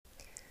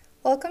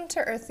Welcome to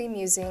Earthly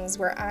Musings,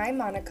 where I,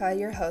 Monica,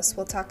 your host,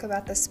 will talk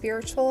about the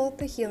spiritual,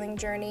 the healing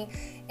journey,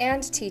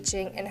 and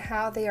teaching and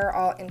how they are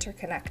all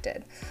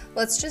interconnected.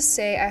 Let's just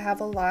say I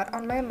have a lot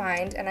on my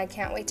mind and I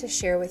can't wait to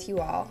share with you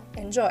all.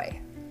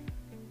 Enjoy!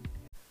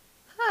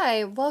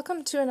 Hi,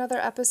 welcome to another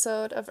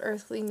episode of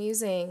Earthly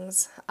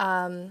Musings.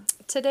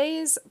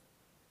 Today's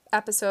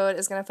episode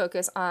is going to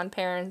focus on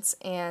parents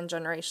and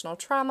generational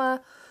trauma.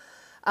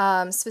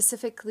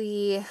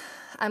 Specifically,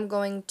 I'm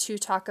going to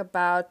talk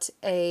about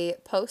a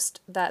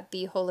post that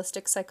the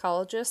holistic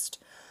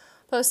psychologist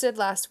posted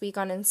last week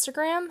on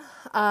Instagram.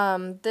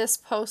 This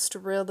post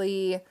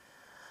really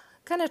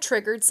kind of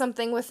triggered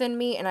something within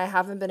me, and I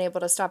haven't been able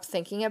to stop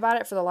thinking about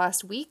it for the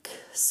last week.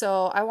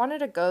 So I wanted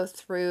to go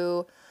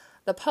through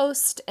the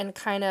post and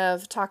kind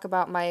of talk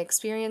about my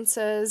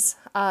experiences.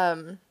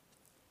 I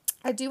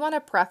do want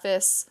to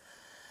preface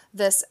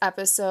this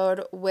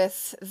episode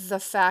with the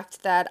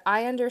fact that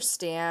I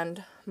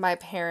understand my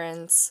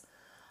parents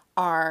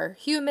are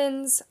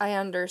humans. I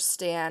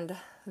understand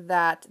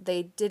that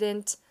they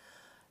did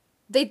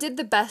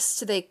the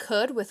best they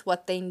could with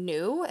what they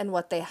knew and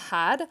what they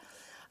had.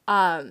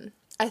 I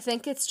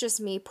think it's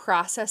just me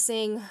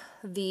processing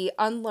the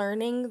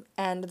unlearning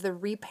and the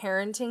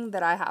reparenting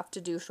that I have to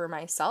do for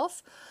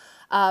myself,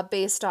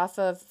 based off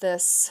of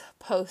this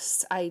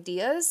post's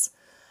ideas.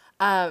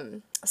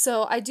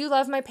 So I do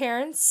love my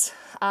parents,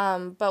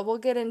 but we'll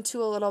get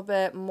into a little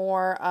bit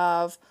more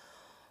of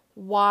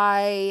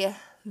why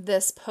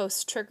this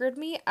post triggered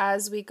me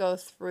as we go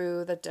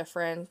through the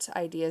different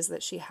ideas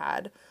that she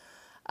had.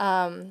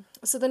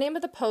 So the name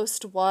of the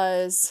post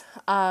was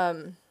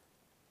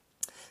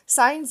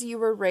Signs You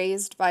Were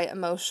Raised by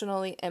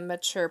Emotionally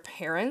Immature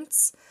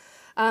Parents.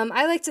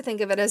 I like to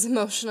think of it as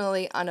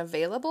emotionally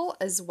unavailable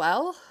as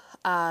well,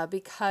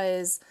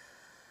 because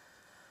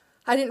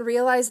I didn't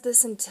realize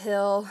this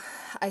until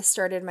I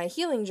started my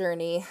healing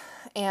journey.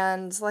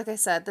 And like I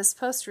said, this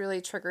post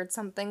really triggered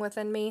something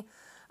within me.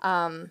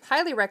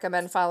 Highly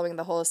recommend following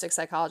the holistic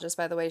psychologist,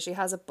 by the way. She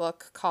has a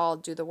book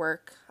called Do the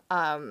Work,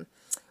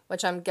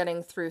 which I'm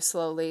getting through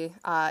slowly.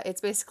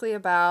 It's basically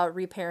about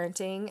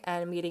reparenting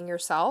and meeting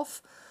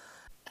yourself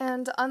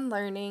and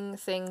unlearning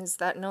things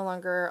that no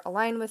longer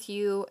align with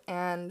you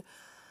and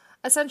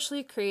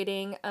essentially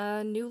creating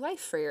a new life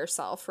for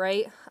yourself,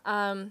 right?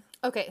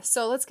 Okay,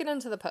 so let's get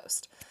into the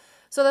post.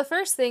 So the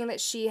first thing that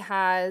she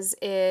has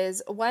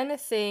is when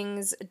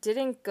things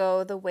didn't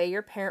go the way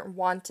your parent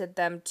wanted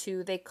them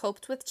to, they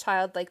coped with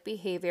childlike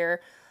behavior,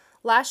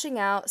 lashing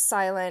out,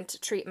 silent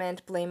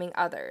treatment, blaming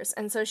others.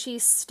 And so she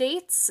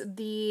states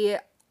the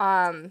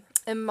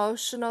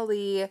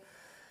emotionally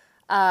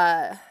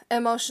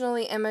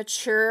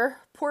immature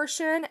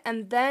portion,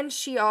 and then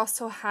she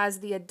also has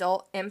the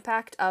adult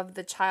impact of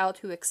the child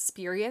who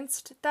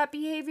experienced that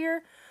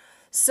behavior.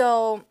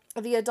 So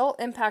the adult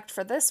impact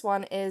for this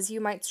one is you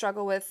might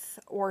struggle with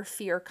or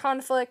fear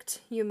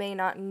conflict. You may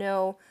not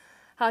know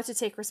how to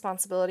take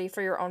responsibility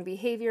for your own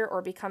behavior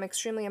or become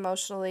extremely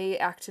emotionally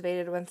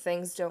activated when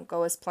things don't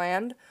go as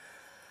planned.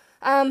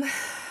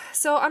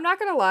 So I'm not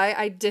going to lie,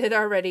 I did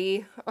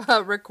already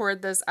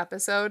record this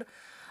episode.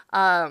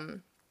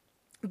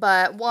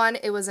 But one,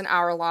 it was an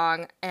hour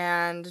long,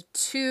 and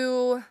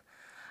two,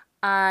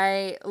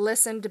 I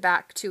listened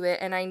back to it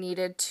and I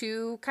needed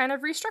to kind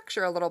of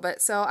restructure a little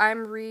bit. So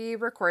I'm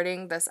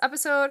re-recording this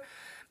episode.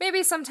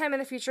 Maybe sometime in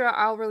the future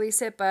I'll release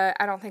it, but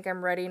I don't think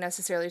I'm ready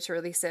necessarily to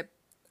release it.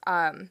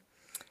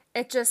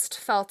 It just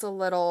felt it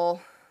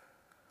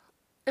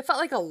felt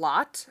like a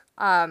lot.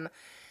 And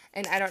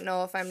I don't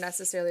know if I'm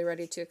necessarily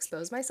ready to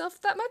expose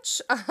myself that much.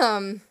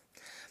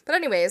 But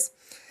anyways,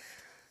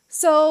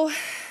 so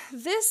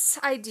this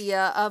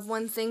idea of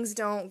when things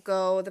don't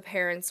go the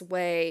parents'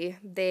 way,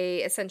 they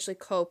essentially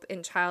cope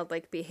in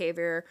childlike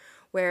behavior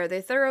where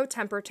they throw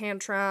temper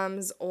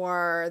tantrums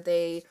or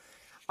they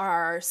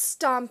are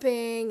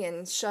stomping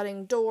and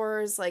shutting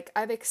doors. Like,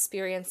 I've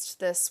experienced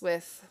this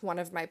with one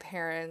of my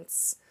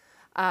parents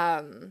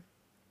a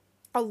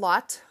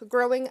lot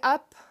growing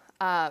up.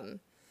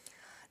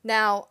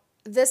 Now,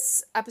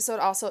 this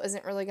episode also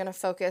isn't really going to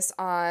focus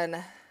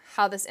on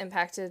how this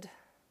impacted.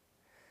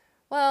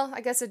 Well,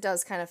 I guess it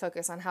does kind of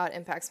focus on how it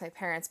impacts my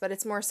parents, but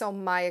it's more so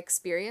my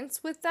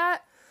experience with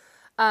that.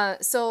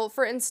 So,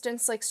 for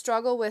instance, like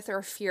struggle with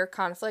or fear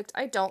conflict.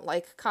 I don't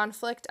like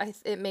conflict.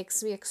 It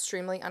makes me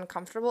extremely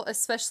uncomfortable,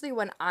 especially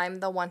when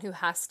I'm the one who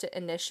has to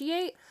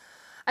initiate.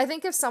 I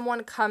think if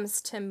someone comes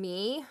to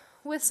me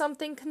with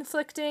something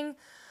conflicting,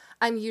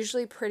 I'm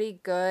usually pretty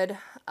good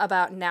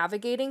about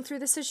navigating through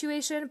the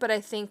situation, but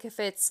I think if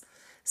it's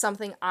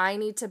something I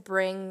need to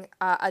bring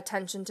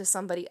attention to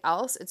somebody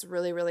else, it's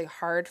really, really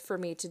hard for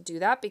me to do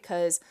that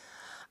because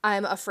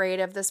I'm afraid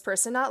of this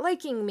person not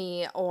liking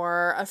me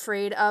or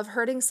afraid of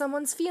hurting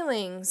someone's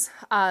feelings.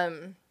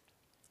 In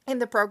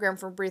the program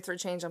for Breathe for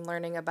Change, I'm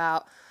learning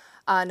about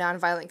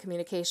nonviolent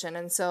communication.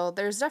 And so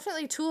there's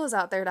definitely tools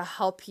out there to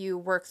help you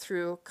work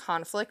through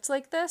conflict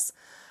like this.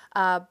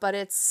 But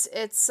it's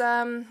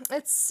an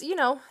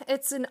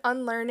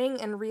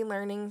unlearning and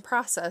relearning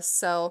process.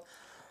 So,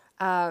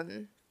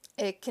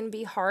 it can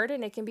be hard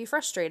and it can be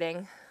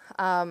frustrating.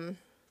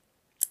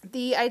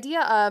 The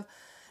idea of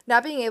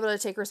not being able to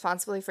take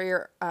responsibility for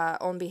your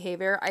own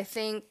behavior, I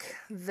think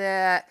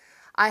that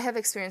I have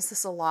experienced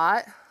this a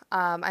lot.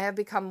 I have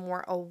become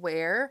more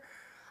aware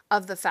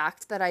of the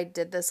fact that I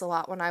did this a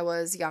lot when I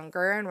was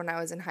younger and when I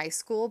was in high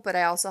school, but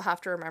I also have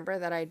to remember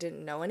that I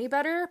didn't know any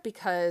better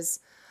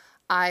because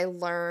I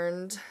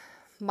learned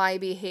my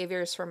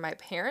behaviors from my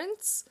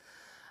parents.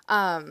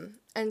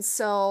 And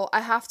so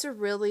I have to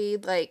really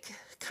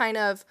kind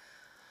of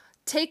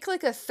take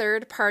a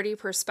third party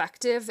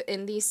perspective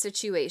in these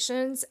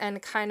situations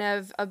and kind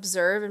of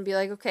observe and be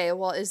like, okay,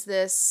 well, is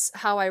this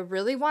how I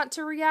really want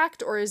to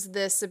react, or is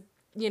this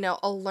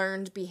a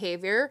learned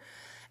behavior,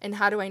 and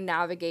how do I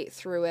navigate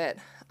through it?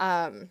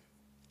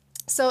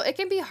 So it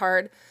can be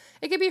hard,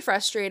 it can be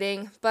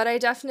frustrating, but I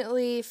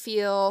definitely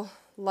feel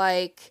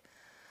like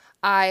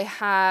I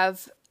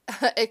have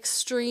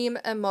extreme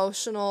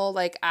emotional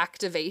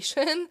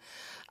activation.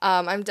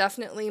 I'm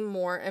definitely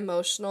more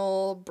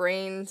emotional,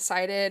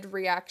 brain-sided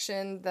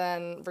reaction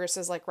than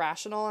versus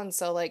rational. And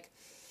so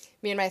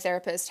me and my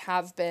therapist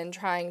have been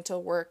trying to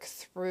work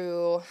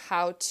through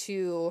how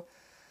to,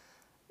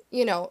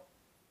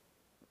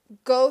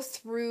 go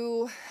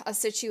through a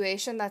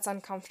situation that's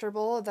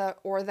uncomfortable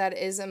or that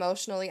is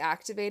emotionally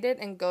activated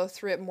and go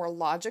through it more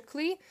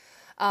logically.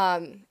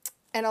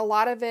 And a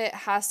lot of it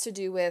has to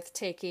do with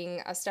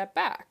taking a step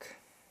back.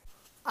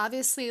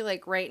 Obviously,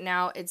 right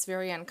now, it's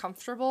very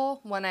uncomfortable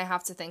when I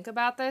have to think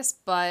about this,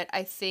 but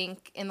I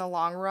think in the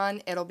long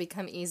run, it'll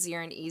become easier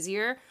and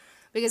easier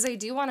because I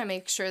do want to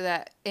make sure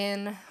that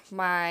in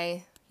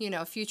my,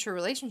 future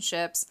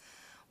relationships,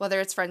 whether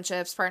it's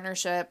friendships,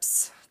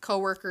 partnerships,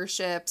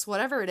 coworkerships,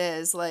 whatever it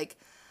is,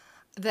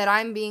 that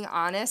I'm being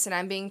honest and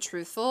I'm being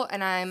truthful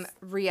and I'm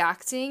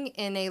reacting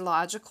in a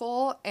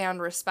logical and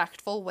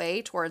respectful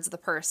way towards the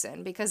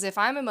person. Because if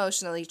I'm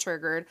emotionally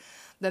triggered,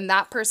 then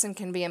that person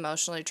can be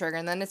emotionally triggered.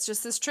 And then it's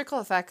just this trickle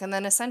effect. And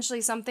then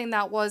essentially something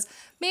that was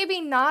maybe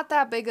not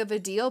that big of a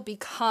deal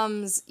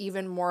becomes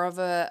even more of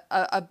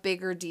a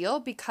bigger deal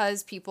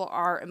because people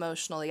are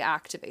emotionally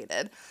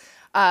activated.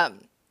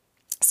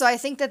 So I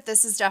think that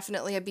this is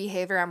definitely a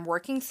behavior I'm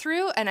working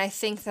through. And I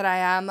think that I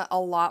am a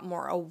lot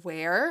more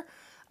aware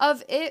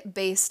of it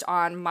based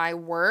on my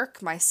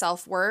work, my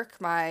self-work,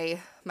 my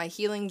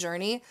healing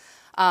journey,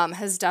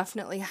 has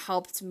definitely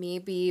helped me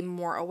be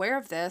more aware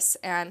of this.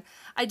 And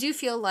I do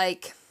feel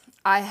like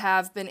I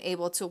have been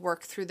able to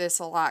work through this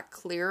a lot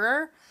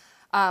clearer.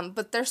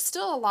 But there's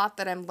still a lot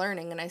that I'm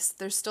learning, and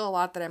there's still a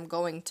lot that I'm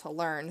going to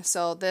learn.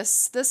 So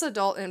this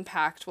adult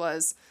impact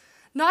was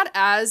not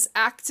as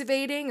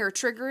activating or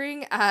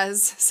triggering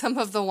as some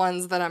of the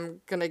ones that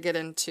I'm going to get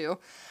into.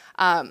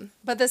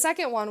 But the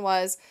second one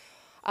was,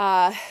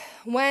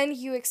 when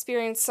you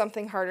experience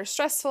something hard or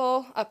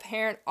stressful, a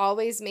parent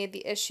always made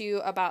the issue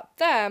about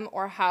them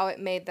or how it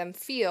made them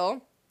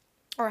feel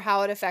or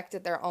how it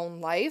affected their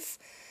own life.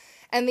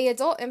 And the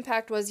adult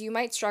impact was you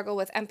might struggle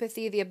with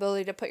empathy, the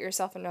ability to put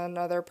yourself in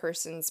another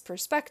person's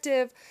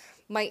perspective,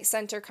 might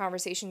center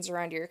conversations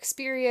around your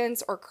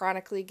experience, or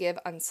chronically give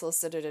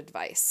unsolicited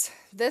advice.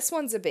 This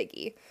one's a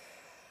biggie.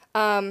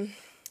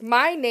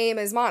 My name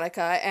is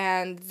Monica,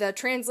 and the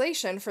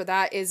translation for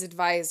that is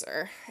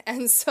advisor.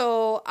 And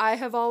so I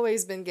have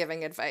always been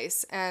giving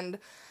advice. And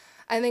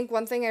I think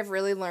one thing I've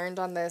really learned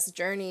on this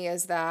journey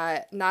is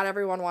that not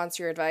everyone wants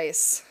your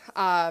advice.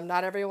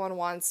 Not everyone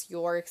wants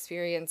your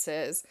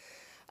experiences.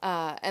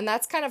 And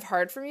that's kind of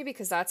hard for me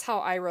because that's how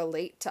I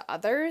relate to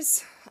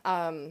others.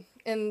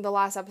 In the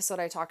last episode,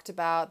 I talked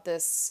about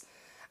this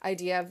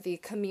idea of the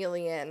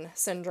chameleon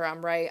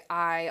syndrome, right?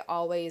 I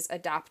always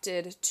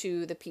adapted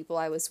to the people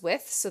I was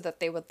with so that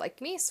they would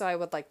like me. So I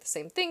would like the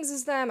same things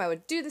as them. I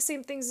would do the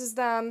same things as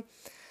them,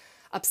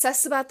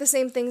 obsess about the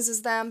same things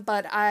as them,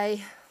 but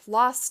I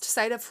lost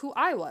sight of who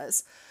I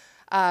was.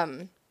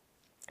 And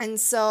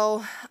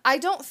so I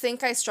don't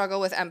think I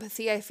struggle with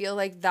empathy. I feel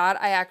like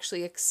that I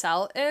actually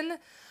excel in.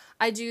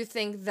 I do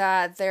think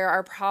that there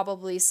are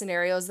probably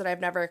scenarios that I've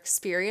never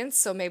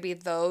experienced, so maybe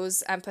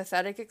those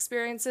empathetic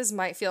experiences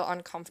might feel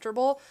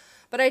uncomfortable,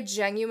 but I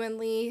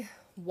genuinely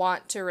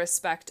want to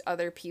respect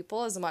other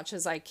people as much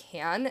as I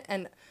can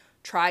and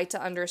try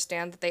to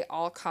understand that they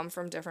all come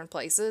from different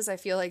places. I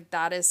feel like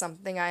that is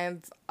something I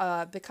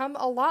have become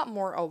a lot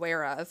more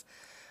aware of.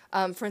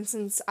 For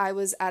instance, I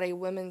was at a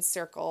women's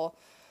circle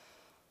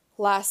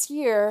last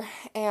year,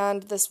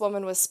 and this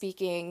woman was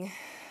speaking,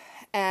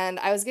 and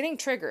I was getting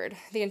triggered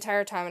the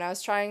entire time, and I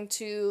was trying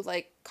to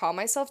calm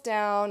myself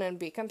down and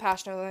be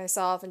compassionate with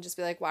myself and just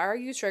be like, why are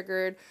you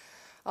triggered?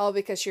 Oh,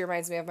 because she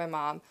reminds me of my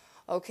mom.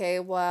 Okay,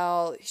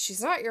 well,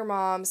 she's not your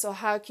mom, so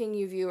how can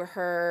you view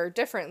her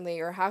differently,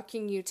 or how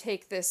can you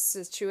take this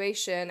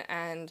situation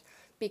and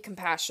be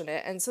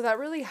compassionate? And so that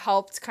really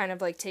helped kind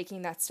of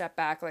taking that step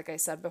back, like I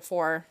said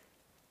before.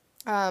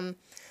 But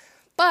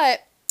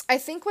I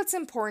think what's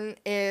important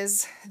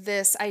is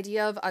this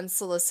idea of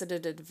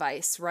unsolicited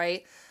advice,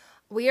 right?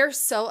 We are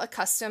so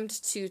accustomed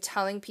to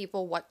telling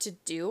people what to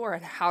do or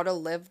how to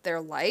live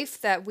their life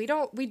that we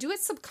do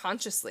it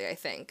subconsciously, I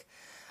think.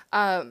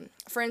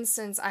 For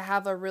instance, I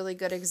have a really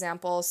good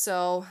example.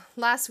 So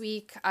last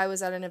week I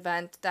was at an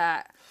event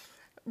that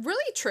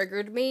really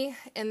triggered me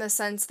in the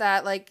sense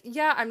that, like,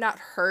 yeah, I'm not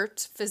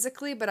hurt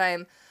physically, but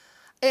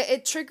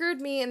it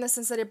triggered me in the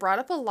sense that it brought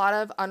up a lot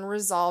of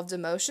unresolved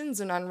emotions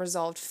and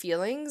unresolved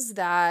feelings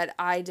that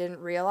I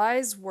didn't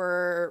realize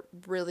were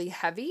really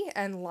heavy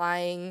and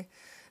lying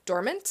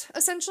dormant,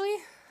 essentially.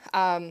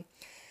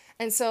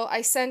 And so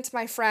I sent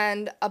my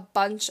friend a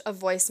bunch of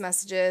voice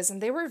messages,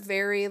 and they were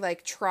very,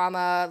 like,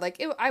 trauma,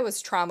 like, I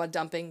was trauma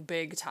dumping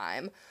big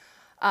time.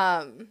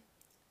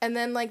 And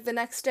then, like, the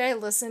next day I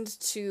listened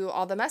to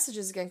all the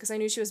messages again because I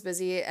knew she was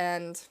busy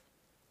and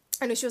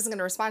I knew she wasn't going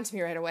to respond to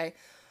me right away.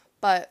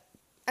 But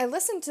I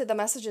listened to the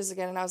messages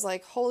again and I was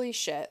like, holy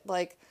shit,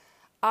 like,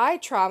 I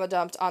trauma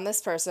dumped on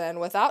this person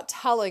without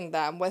telling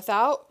them,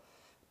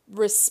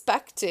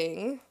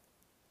 respecting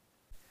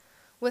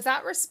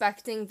without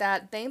respecting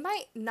that they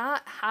might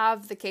not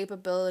have the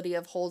capability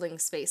of holding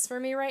space for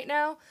me right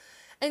now.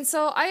 And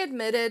so I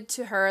admitted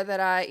to her that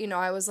I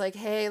was like,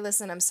 hey,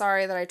 listen, I'm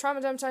sorry that I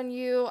trauma dumped on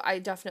you. I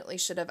definitely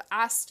should have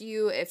asked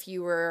you if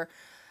you were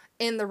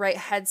in the right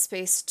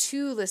headspace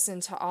to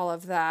listen to all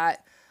of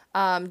that.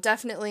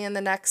 Definitely in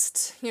the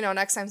next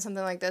time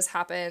something like this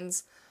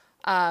happens,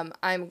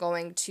 I'm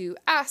going to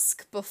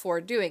ask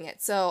before doing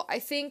it. So I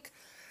think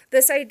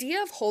this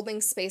idea of holding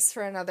space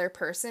for another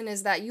person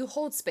is that you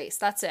hold space.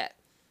 That's it.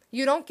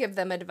 You don't give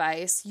them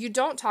advice. You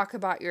don't talk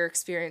about your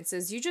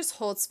experiences. You just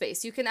hold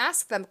space. You can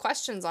ask them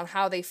questions on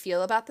how they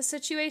feel about the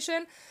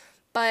situation,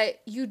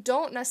 but you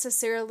don't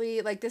necessarily,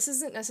 like, this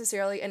isn't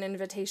necessarily an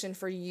invitation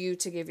for you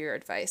to give your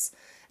advice.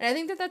 And I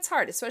think that that's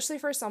hard, especially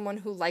for someone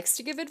who likes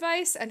to give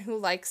advice and who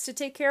likes to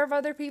take care of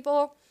other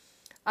people.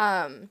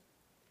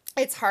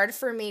 It's hard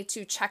for me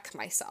to check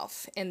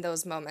myself in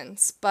those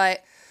moments.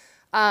 But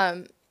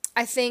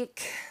I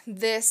think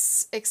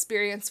this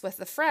experience with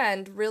a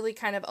friend really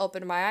kind of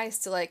opened my eyes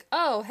to, like,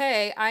 oh,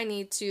 hey, I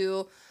need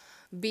to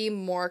be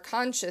more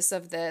conscious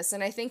of this.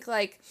 And I think,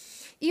 like,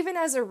 even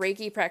as a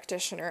Reiki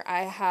practitioner,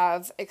 I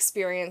have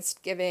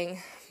experienced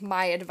giving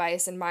my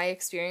advice and my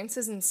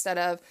experiences instead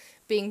of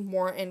being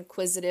more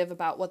inquisitive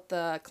about what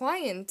the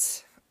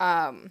client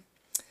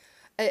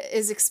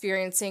is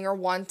experiencing or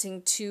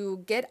wanting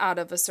to get out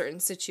of a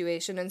certain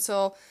situation. And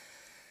so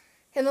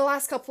in the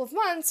last couple of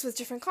months with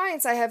different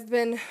clients, I have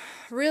been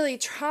really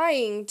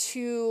trying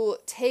to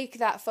take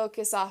that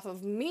focus off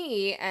of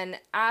me and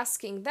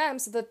asking them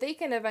so that they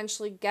can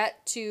eventually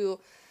get to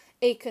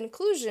a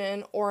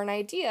conclusion or an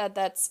idea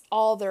that's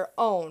all their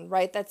own,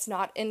 right? That's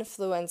not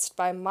influenced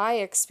by my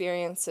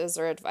experiences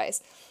or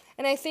advice.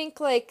 And I think,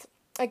 like,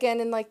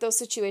 again, in, like, those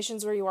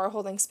situations where you are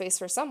holding space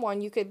for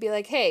someone, you could be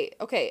like, hey,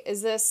 okay,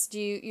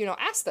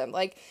 ask them,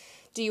 like,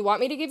 do you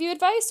want me to give you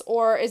advice,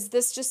 or is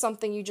this just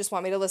something you just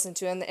want me to listen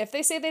to? And if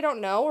they say they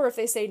don't know, or if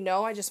they say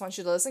no, I just want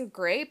you to listen,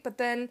 great. But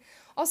then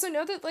also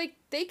know that, like,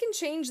 they can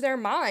change their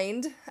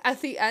mind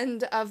at the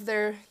end of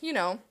their,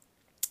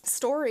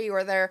 story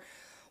or their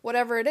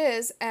whatever it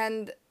is,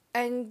 and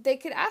they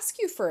could ask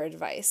you for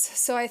advice.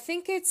 So I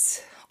think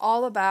it's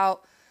all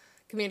about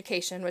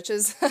communication, which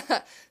is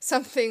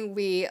something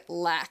we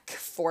lack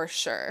for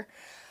sure.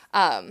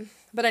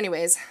 But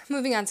anyways,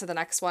 moving on to the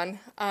next one.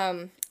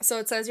 So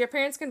it says your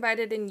parents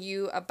confided in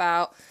you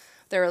about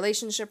their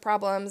relationship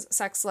problems,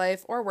 sex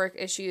life, or work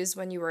issues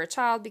when you were a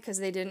child because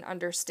they didn't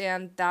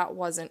understand that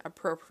wasn't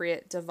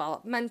appropriate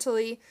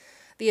developmentally.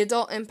 The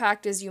adult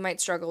impact is you might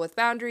struggle with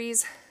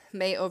boundaries,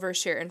 may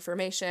overshare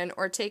information,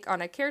 or take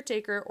on a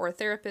caretaker or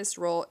therapist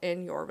role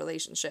in your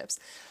relationships.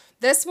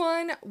 This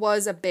one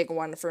was a big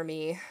one for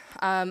me.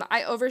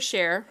 I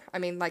overshare. I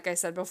mean, like I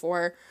said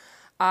before,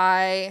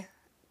 I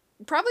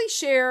probably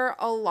share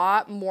a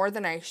lot more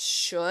than I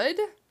should,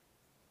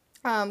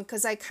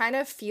 because I kind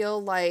of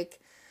feel like,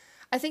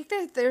 I think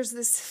that there's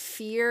this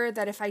fear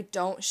that if I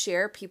don't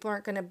share, people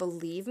aren't going to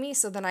believe me,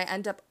 so then I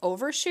end up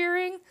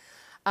oversharing.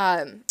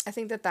 I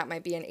think that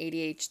might be an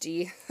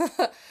ADHD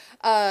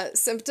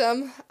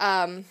symptom.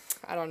 I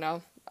don't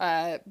know,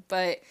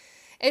 but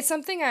it's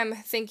something I'm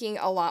thinking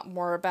a lot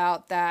more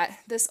about, that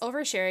this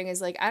oversharing is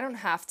like, I don't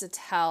have to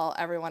tell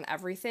everyone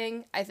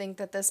everything. I think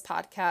that this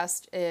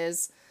podcast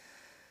is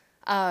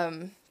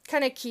kind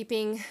of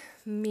keeping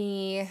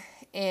me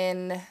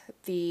in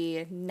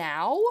the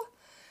now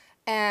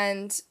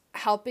and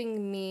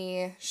helping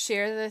me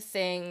share the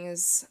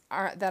things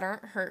that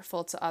aren't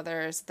hurtful to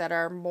others, that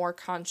are more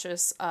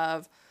conscious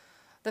of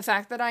the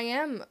fact that I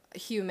am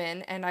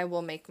human and I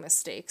will make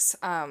mistakes.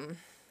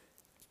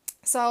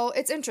 So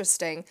it's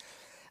interesting.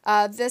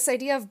 This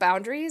idea of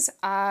boundaries,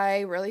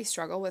 I really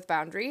struggle with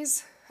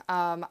boundaries.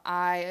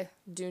 I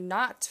do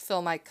not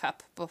fill my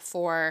cup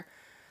before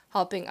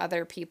helping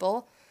other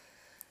people.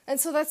 And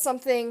so that's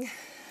something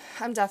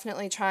I'm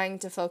definitely trying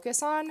to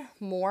focus on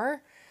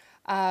more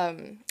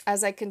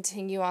as I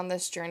continue on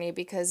this journey,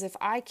 because if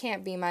I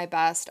can't be my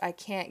best, I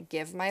can't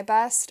give my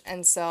best.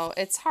 And so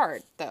it's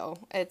hard, though.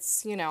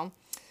 It's,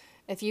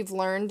 if you've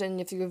learned and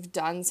if you've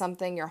done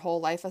something your whole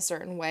life a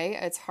certain way,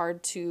 it's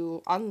hard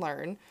to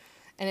unlearn.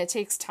 And it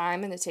takes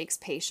time and it takes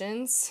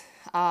patience.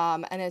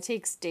 And it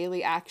takes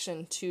daily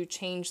action to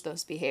change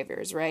those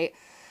behaviors, right?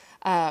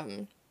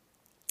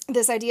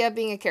 This idea of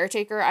being a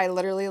caretaker, I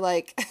literally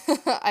like,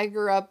 I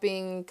grew up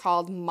being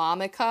called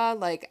Momica,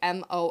 like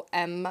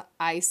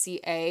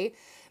Momica,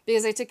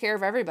 because I took care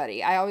of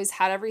everybody. I always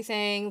had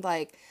everything.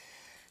 Like,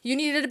 you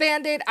needed a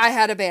Band-Aid, I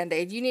had a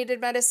Band-Aid. You needed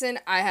medicine,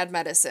 I had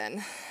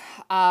medicine.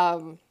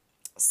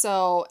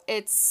 So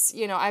it's,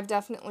 I've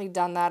definitely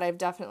done that. I've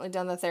definitely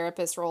done the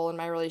therapist role in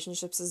my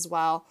relationships as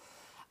well.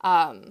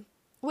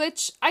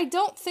 Which I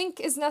don't think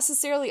is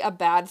necessarily a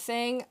bad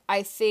thing.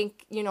 I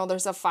think,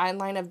 there's a fine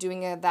line of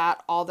doing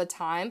that all the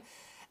time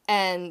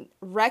and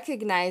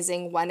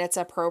recognizing when it's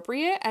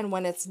appropriate and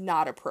when it's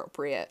not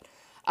appropriate.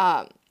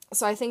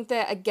 So I think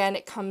that, again,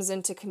 it comes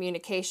into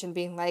communication,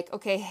 being like,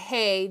 okay,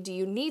 hey, do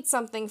you need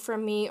something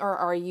from me, or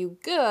are you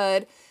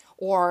good?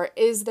 Or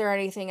is there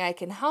anything I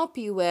can help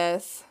you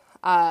with?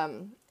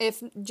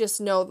 If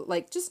just know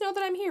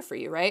that I'm here for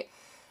you, right?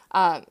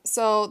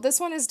 So this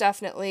one has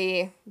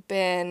definitely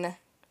been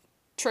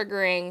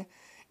triggering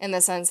in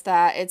the sense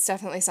that it's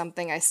definitely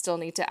something I still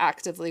need to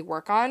actively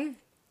work on.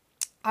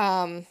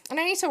 And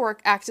I need to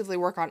actively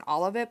work on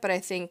all of it, but I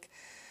think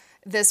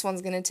this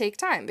one's going to take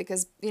time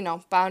because,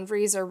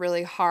 boundaries are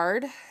really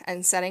hard,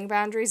 and setting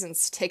boundaries and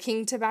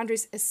sticking to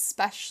boundaries,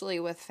 especially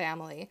with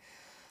family,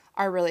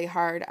 are really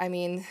hard. I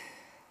mean,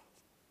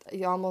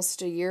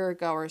 almost a year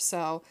ago or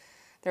so,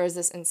 there was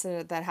this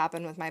incident that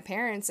happened with my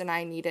parents, and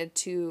I needed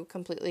to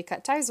completely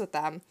cut ties with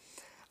them.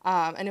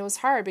 And it was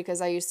hard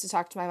because I used to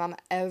talk to my mom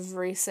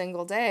every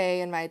single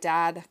day and my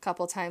dad a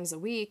couple times a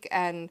week,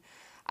 and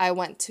I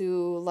went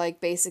to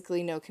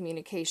basically no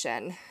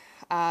communication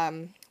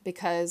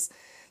because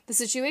the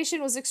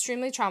situation was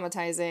extremely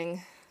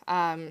traumatizing.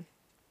 But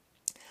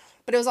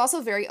it was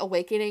also very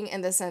awakening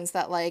in the sense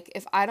that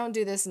if I don't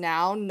do this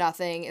now,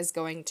 nothing is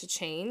going to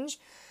change.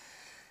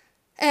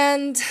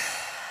 And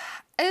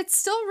it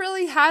still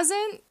really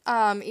hasn't,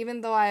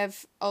 even though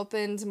I've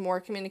opened more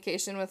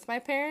communication with my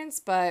parents,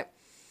 but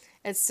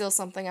it's still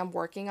something I'm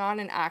working on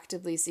and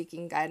actively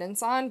seeking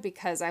guidance on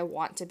because I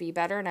want to be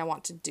better and I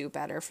want to do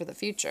better for the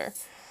future.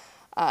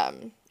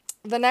 The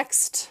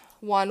next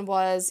one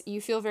was,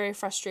 you feel very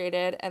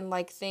frustrated and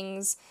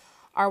things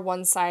are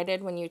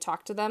one-sided when you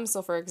talk to them.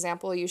 So for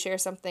example, you share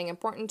something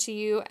important to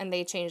you and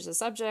they change the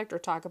subject or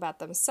talk about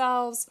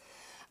themselves.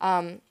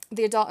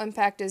 The adult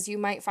impact is you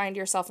might find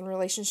yourself in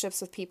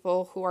relationships with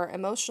people who are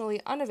emotionally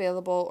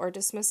unavailable or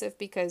dismissive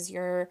because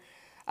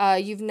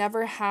you've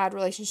never had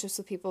relationships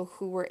with people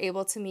who were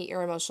able to meet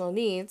your emotional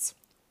needs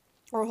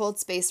or hold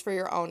space for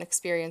your own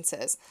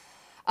experiences.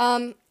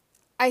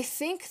 I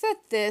think that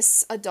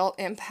this adult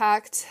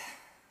impact,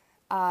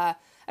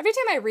 every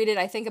time I read it,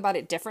 I think about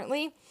it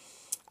differently.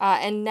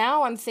 And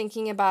now I'm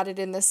thinking about it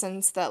in the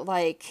sense that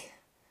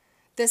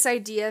this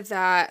idea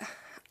that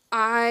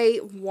I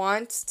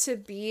want to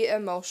be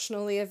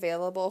emotionally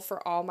available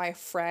for all my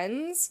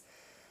friends,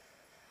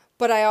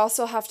 but I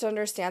also have to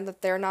understand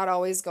that they're not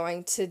always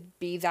going to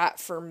be that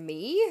for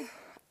me.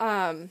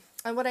 And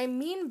what I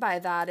mean by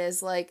that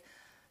is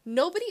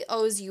nobody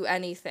owes you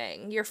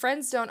anything. Your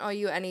friends don't owe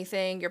you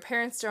anything. Your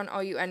parents don't owe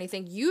you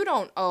anything. You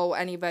don't owe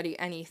anybody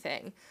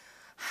anything.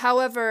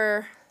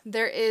 However,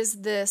 there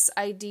is this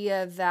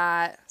idea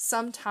that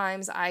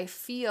sometimes I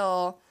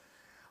feel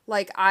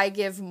like I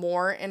give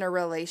more in a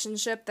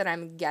relationship than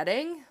I'm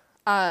getting.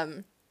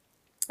 And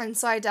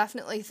so I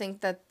definitely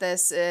think that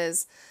this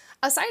is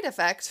a side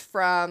effect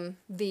from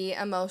the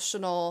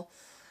emotional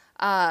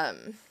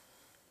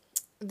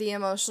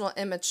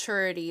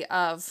immaturity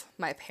of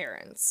my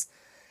parents.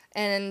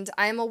 And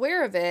I'm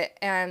aware of it,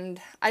 and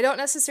I don't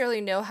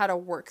necessarily know how to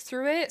work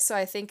through it, so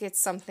I think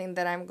it's something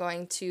that I'm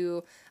going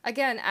to,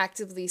 again,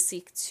 actively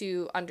seek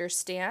to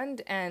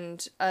understand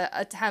and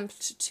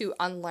attempt to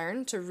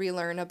unlearn, to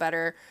relearn a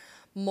better,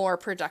 more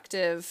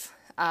productive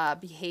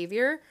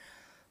behavior.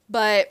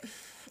 But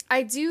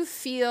I do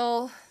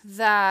feel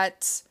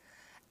that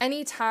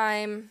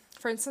anytime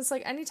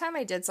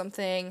I did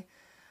something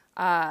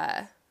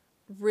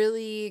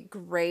really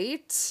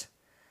great,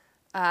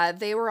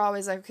 they were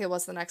always like, okay,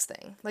 what's the next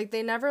thing?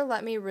 They never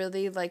let me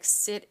really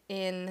sit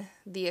in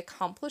the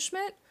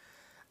accomplishment.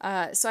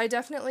 So I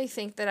definitely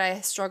think that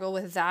I struggle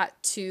with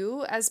that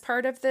too as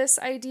part of this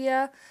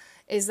idea,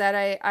 is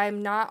that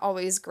I'm not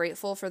always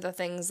grateful for the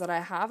things that I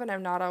have, and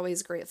I'm not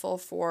always grateful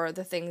for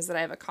the things that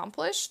I've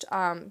accomplished,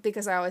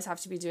 because I always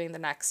have to be doing the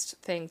next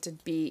thing to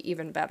be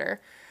even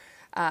better.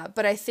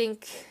 But I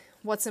think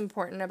what's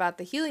important about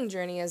the healing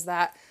journey is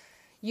that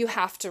you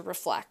have to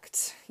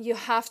reflect. You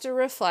have to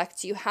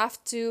reflect. You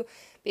have to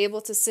be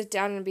able to sit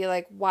down and be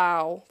like,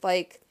 wow,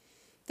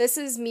 this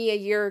is me a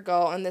year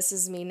ago and this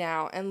is me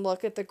now, and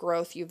look at the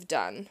growth you've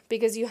done.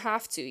 Because you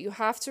have to. You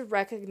have to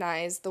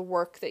recognize the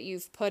work that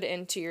you've put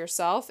into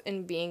yourself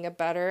in being a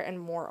better and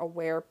more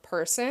aware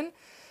person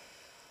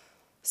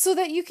so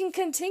that you can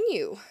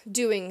continue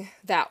doing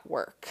that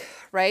work,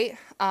 right?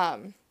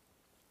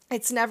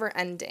 It's never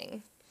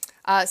ending.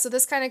 So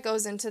this kind of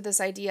goes into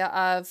this idea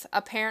of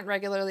a parent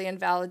regularly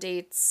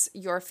invalidates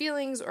your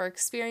feelings or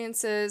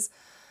experiences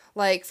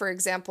Like, for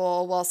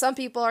example, well, some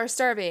people are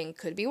starving,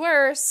 could be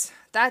worse.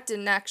 That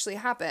didn't actually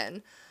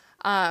happen.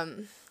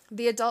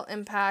 The adult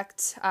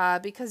impact,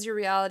 because your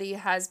reality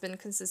has been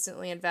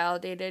consistently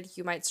invalidated,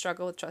 you might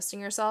struggle with trusting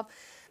yourself.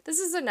 This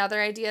is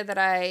another idea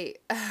that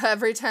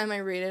every time I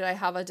read it, I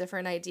have a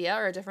different idea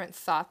or a different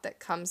thought that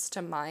comes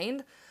to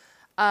mind.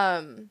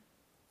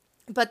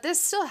 But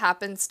this still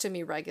happens to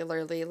me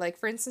regularly. Like,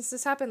 for instance,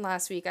 this happened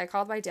last week. I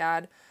called my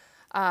dad.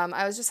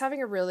 I was just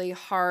having a really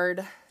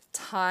hard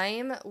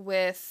time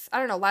with, I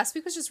don't know, last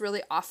week was just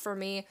really off for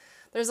me.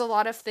 There's a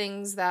lot of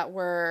things that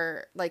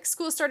were, like,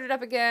 school started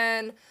up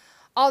again,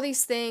 all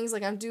these things,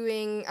 like, I'm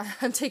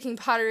taking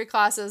pottery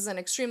classes and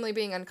extremely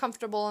being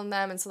uncomfortable in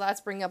them, and so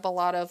that's bringing up a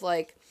lot of,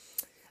 like,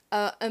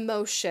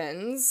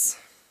 emotions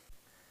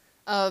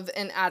of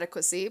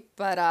inadequacy,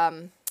 but,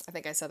 I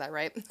think I said that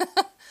right.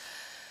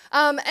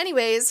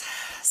 Anyways,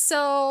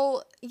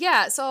 so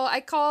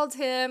I called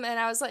him and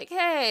I was like,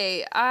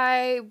 hey,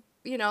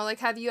 like,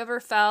 have you ever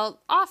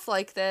felt off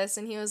like this?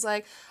 And he was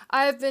like,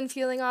 I've been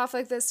feeling off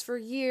like this for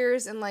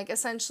years, and, like,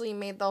 essentially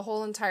made the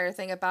whole entire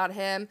thing about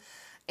him.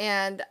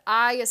 And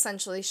I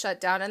essentially shut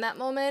down in that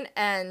moment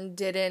and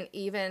didn't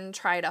even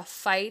try to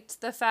fight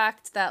the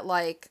fact that,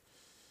 like,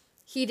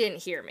 he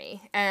didn't hear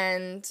me.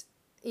 And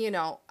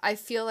I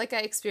feel like I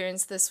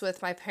experience this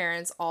with my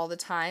parents all the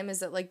time, is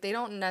that, like, they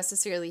don't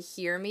necessarily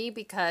hear me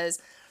because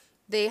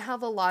they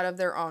have a lot of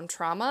their own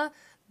trauma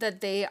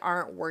that they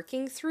aren't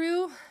working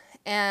through,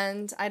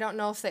 and I don't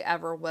know if they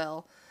ever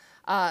will.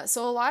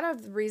 So a lot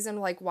of the reason,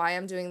 like, why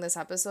I'm doing this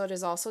episode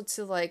is also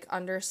to, like,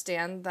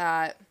 understand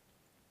that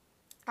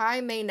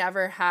I may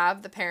never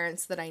have the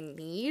parents that I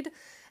need,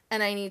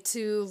 and I need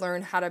to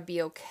learn how to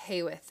be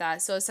okay with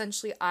that. So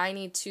essentially, I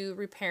need to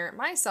reparent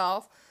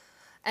myself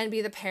and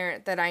be the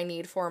parent that I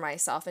need for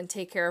myself and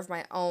take care of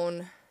my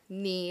own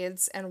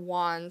needs and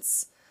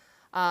wants,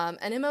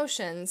 and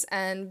emotions,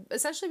 and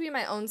essentially be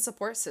my own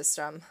support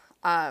system,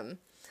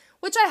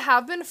 which I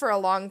have been for a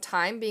long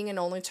time. Being an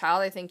only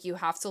child, I think you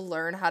have to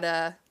learn how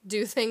to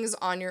do things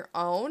on your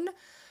own,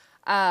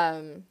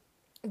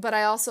 but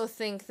I also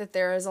think that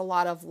there is a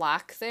lot of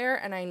lack there,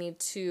 and I need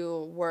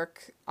to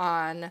work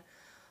on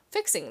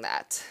fixing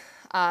that.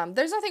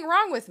 There's nothing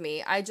wrong with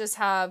me. I just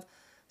have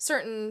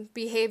certain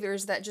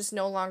behaviors that just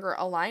no longer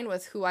align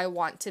with who I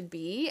want to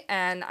be,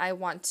 and I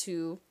want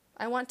to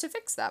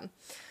fix them.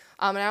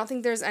 And I don't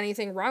think there's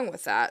anything wrong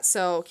with that.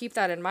 So keep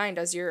that in mind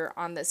as you're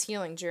on this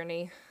healing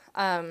journey.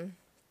 The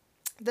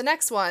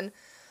next one,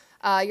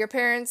 your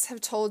parents have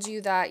told you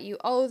that you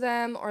owe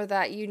them or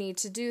that you need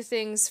to do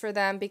things for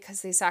them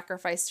because they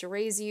sacrificed to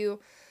raise you.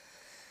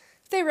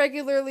 They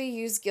regularly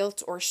use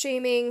guilt or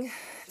shaming.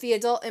 The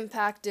adult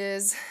impact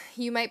is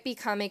you might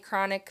become a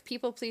chronic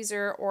people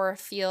pleaser or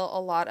feel a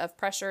lot of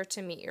pressure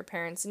to meet your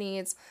parents'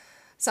 needs,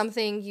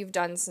 something you've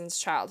done since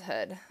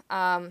childhood.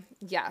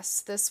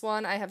 Yes, this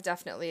one I have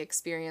definitely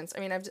experienced. I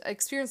mean, I've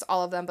experienced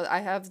all of them, but I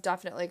have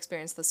definitely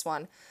experienced this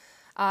one.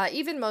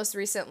 Even most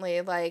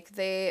recently, like,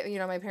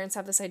 my parents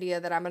have this idea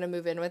that I'm going to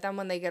move in with them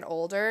when they get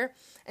older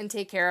and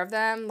take care of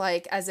them,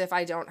 like, as if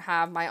I don't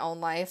have my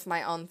own life,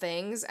 my own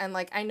things. And,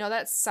 like, I know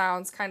that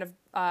sounds kind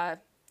of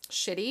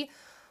shitty,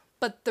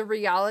 but the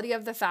reality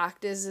of the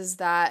fact is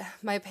that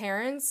my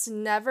parents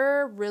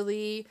never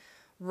really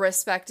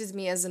respected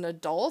me as an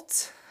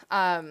adult.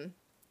 And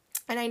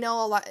I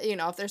know a lot,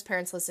 if there's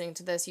parents listening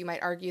to this, you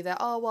might argue that,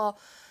 oh, well,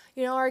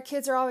 our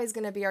kids are always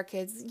going to be our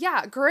kids.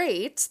 Yeah,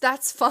 great.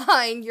 That's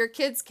fine. Your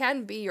kids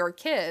can be your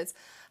kids.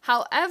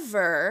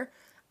 However,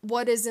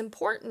 what is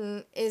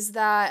important is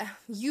that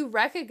you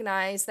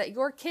recognize that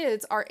your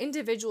kids are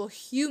individual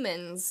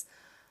humans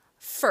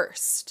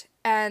first,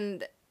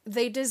 and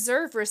they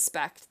deserve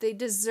respect. They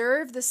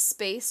deserve the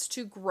space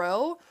to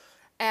grow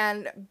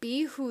and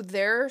be who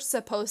they're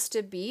supposed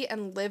to be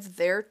and live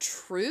their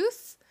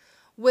truth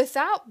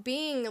without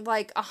being,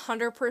 like,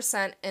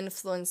 100%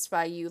 influenced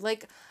by you.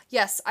 Like,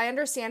 yes, I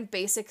understand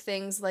basic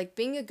things like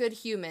being a good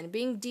human,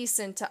 being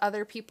decent to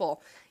other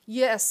people,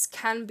 yes,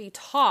 can be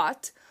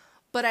taught,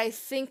 but I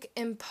think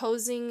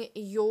imposing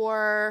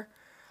your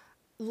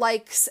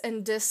likes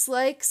and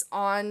dislikes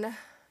on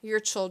your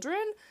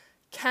children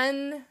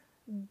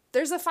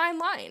there's a fine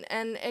line,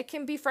 and it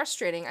can be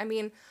frustrating. I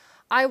mean,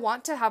 I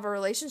want to have a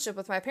relationship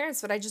with my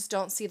parents, but I just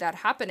don't see that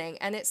happening,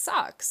 and it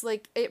sucks.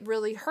 Like, it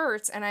really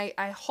hurts, and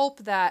I hope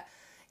that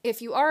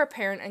if you are a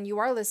parent and you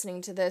are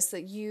listening to this,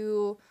 that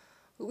you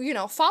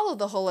follow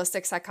the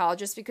holistic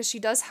psychologist, because she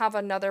does have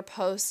another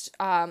post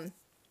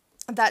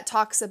that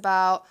talks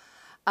about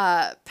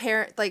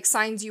parent, like,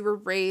 signs you were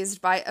raised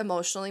by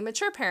emotionally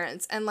mature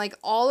parents, and, like,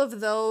 all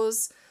of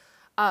those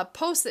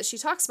posts that she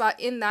talks about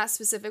in that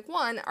specific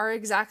one are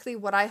exactly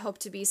what I hope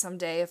to be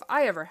someday if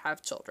I ever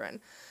have children.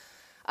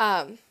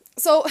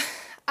 So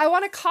I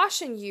want to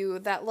caution you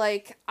that,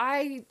 like,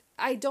 I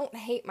don't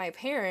hate my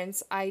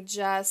parents. I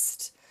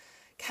just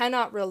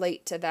cannot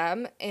relate to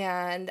them,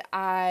 and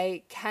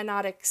I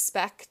cannot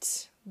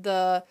expect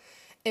the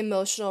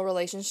emotional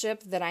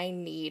relationship that I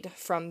need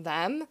from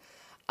them.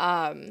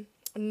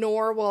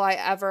 Nor will I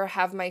ever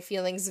have my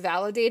feelings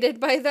validated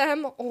by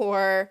them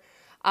or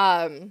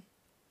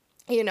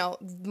You know,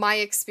 my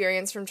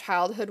experience from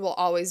childhood will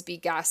always be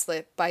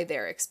gaslit by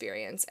their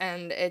experience,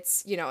 and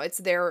it's, you know, it's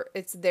their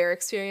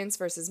experience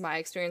versus my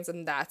experience,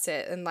 and that's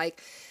it. And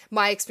like,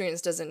 my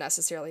experience doesn't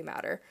necessarily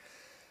matter,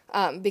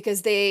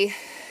 because they,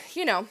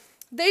 you know,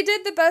 they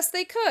did the best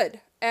they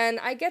could, and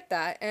I get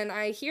that, and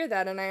I hear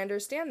that, and I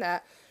understand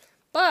that,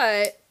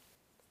 but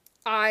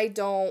I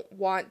don't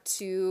want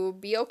to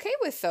be okay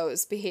with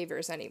those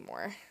behaviors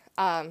anymore.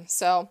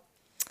 So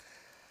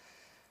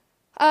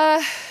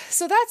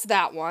that's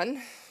that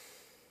one.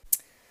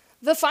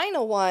 The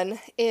final one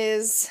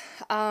is,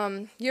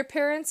 your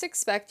parents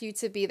expect you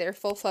to be their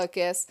full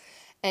focus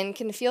and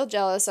can feel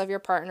jealous of your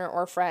partner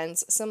or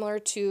friends, similar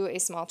to a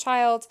small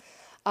child.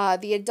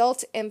 The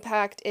adult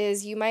impact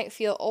is you might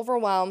feel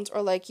overwhelmed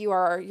or like you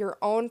are your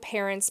own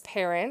parent's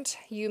parent.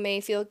 You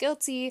may feel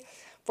guilty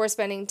for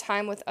spending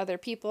time with other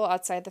people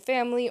outside the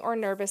family or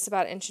nervous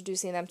about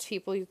introducing them to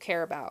people you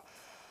care about.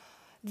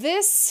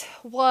 This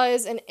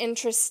was an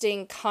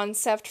interesting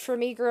concept for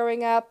me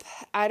growing up.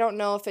 I don't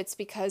know if it's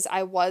because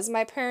I was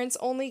my parents'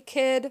 only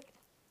kid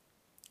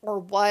or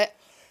what,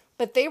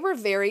 but they were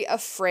very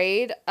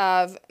afraid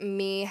of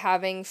me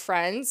having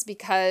friends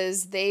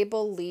because they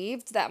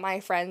believed that my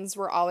friends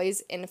were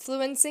always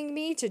influencing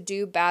me to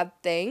do bad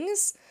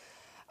things.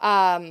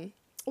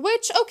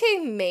 Which, okay,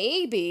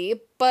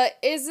 maybe, but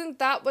isn't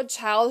that what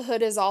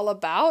childhood is all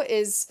about?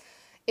 Is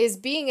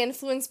being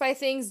influenced by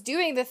things,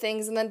 doing the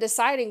things, and then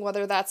deciding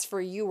whether that's for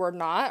you or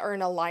not, or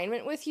in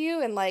alignment with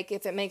you, and like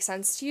if it makes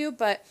sense to you.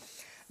 But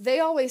they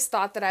always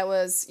thought that I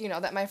was, you know,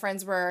 that my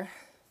friends were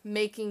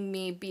making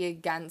me be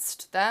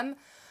against them.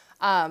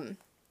 And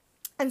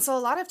so a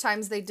lot of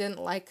times they didn't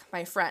like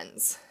my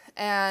friends.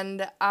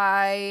 And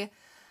I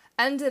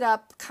ended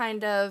up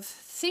kind of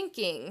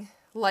thinking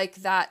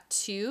like that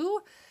too.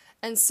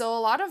 And so a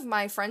lot of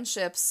my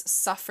friendships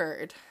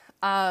suffered.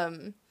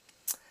 And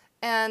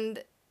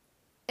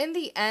in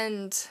the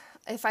end,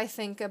 if I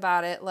think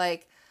about it,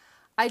 like,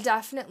 I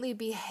definitely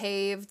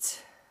behaved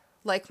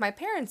like my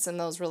parents in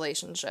those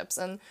relationships.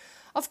 And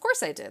of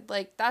course I did.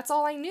 Like, that's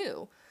all I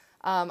knew.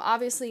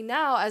 Obviously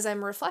now, as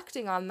I'm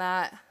reflecting on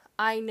that,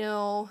 I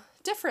know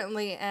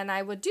differently and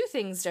I would do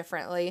things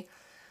differently.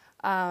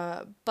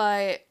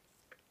 But,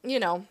 you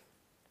know,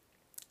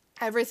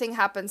 everything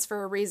happens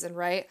for a reason,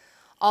 right?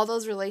 All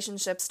those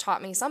relationships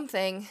taught me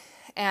something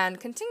and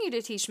continue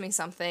to teach me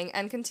something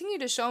and continue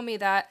to show me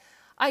that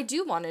I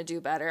do want to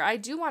do better. I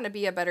do want to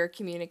be a better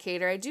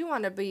communicator. I do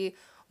want to be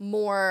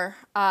more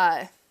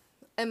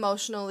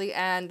emotionally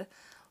and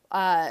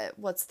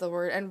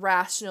and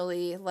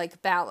rationally,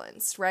 like,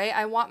 balanced, right?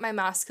 I want my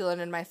masculine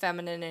and my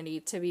femininity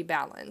to be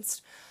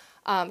balanced.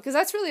 Because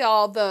that's really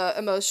all the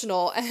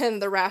emotional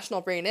and the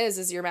rational brain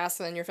is your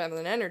masculine and your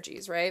feminine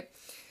energies, right?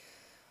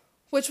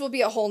 Which will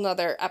be a whole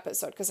nother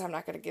episode because I'm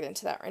not going to get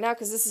into that right now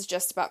because this is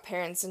just about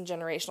parents and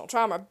generational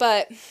trauma.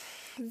 But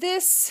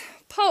this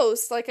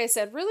post, like I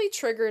said, really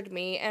triggered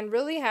me and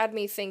really had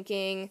me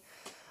thinking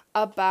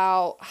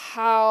about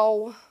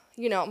how,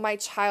 you know, my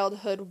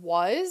childhood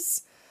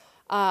was.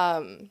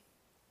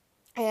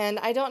 And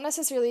I don't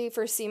necessarily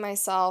foresee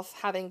myself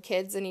having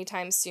kids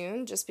anytime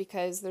soon just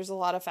because there's a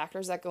lot of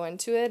factors that go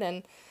into it.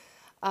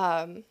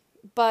 And,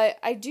 but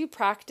I do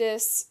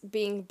practice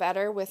being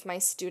better with my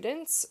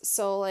students.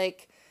 So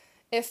like,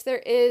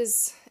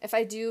 if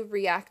I do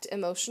react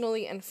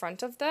emotionally in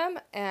front of them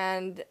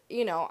and,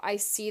 you know, I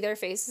see their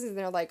faces and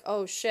they're like,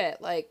 oh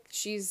shit, like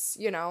she's,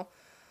 you know,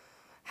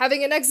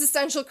 having an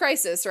existential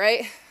crisis,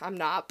 right? I'm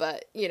not,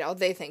 but, you know,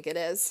 they think it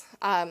is.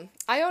 I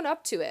own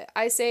up to it.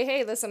 I say,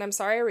 hey, listen, I'm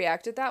sorry I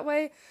reacted that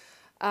way.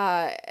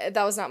 That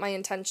was not my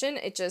intention.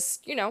 It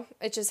just, you know,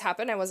 it just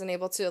happened. I wasn't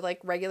able to like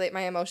regulate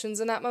my emotions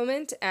in that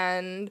moment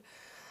and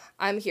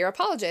I'm here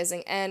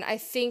apologizing. And I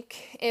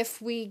think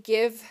if we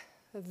give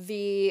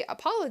the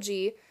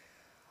apology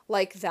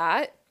like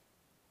that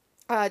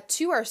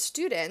to our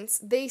students,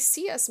 they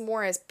see us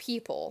more as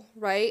people,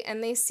 right?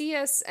 And they see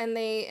us and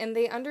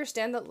they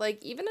understand that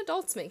like even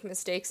adults make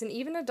mistakes and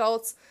even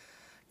adults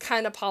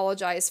can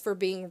apologize for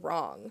being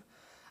wrong.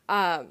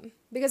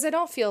 Because I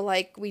don't feel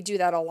like we do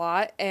that a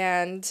lot,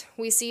 and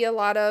we see a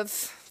lot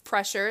of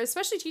pressure,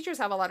 especially teachers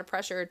have a lot of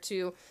pressure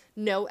to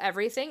know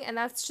everything, and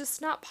that's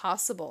just not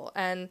possible.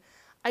 And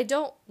I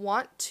don't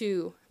want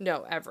to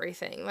know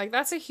everything. Like,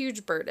 that's a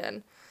huge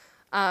burden.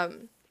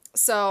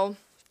 So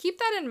keep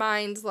that in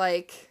mind,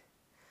 like,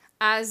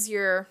 as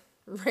you're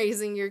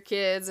raising your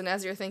kids and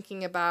as you're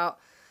thinking about,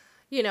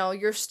 you know,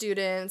 your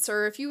students,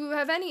 or if you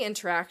have any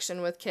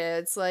interaction with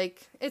kids,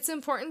 like, it's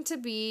important to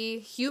be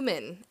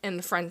human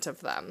in front of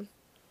them.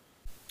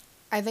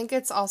 I think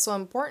it's also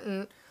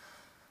important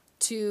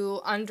to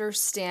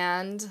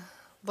understand,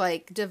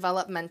 like,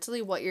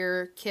 developmentally what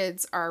your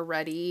kids are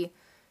ready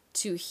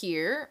to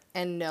hear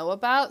and know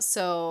about.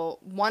 So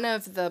one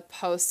of the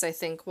posts I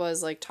think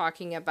was like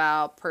talking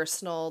about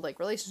personal like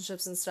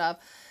relationships and stuff.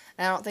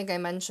 And I don't think I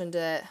mentioned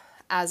it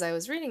as I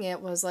was reading it,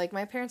 was like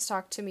my parents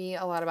talked to me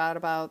a lot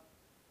about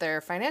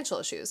their financial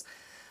issues.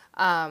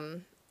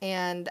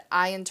 And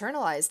I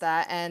internalized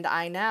that, and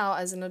I now,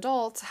 as an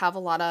adult, have a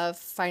lot of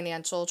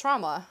financial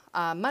trauma,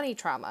 money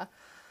trauma.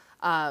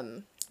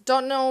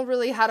 Don't know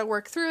really how to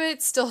work through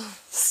it.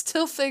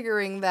 Still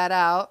figuring that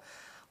out.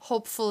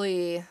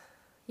 Hopefully,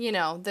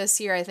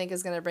 this year I think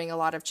is going to bring a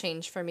lot of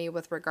change for me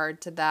with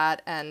regard to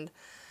that and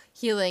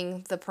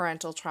healing the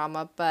parental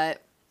trauma.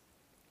 But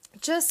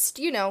just,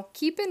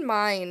 keep in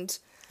mind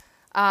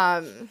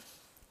that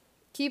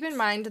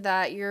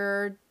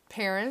your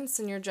parents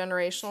and your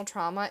generational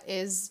trauma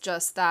is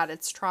just that.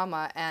 It's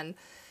trauma, and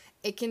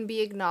it can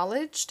be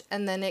acknowledged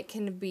and then it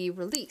can be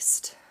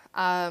released.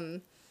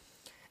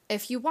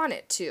 If you want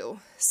it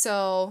to.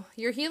 So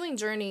your healing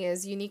journey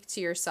is unique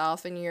to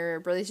yourself, and your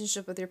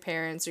relationship with your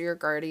parents or your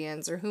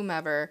guardians or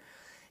whomever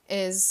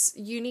is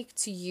unique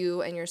to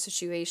you and your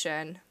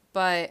situation.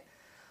 But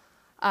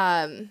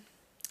I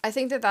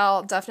think that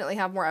I'll definitely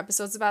have more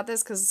episodes about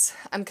this because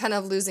I'm kind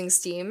of losing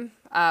steam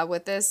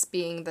with this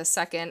being the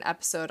second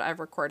episode I've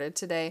recorded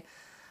today.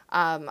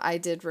 I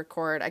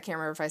can't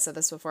remember if I said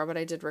this before, but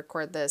I did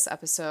record this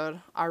episode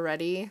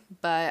already,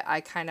 but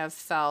I kind of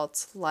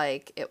felt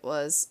like it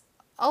was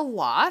a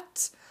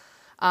lot,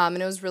 and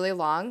it was really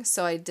long,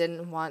 so I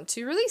didn't want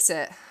to release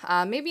it.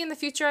 Maybe in the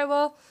future I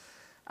will,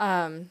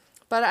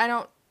 but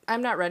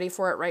I'm not ready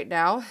for it right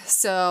now,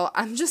 so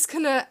I'm just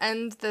gonna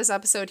end this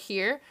episode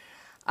here,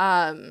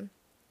 and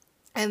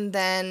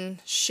then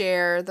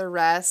share the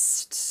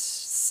rest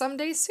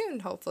someday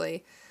soon,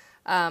 hopefully.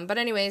 But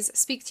anyways,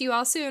 speak to you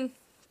all soon.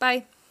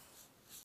 Bye.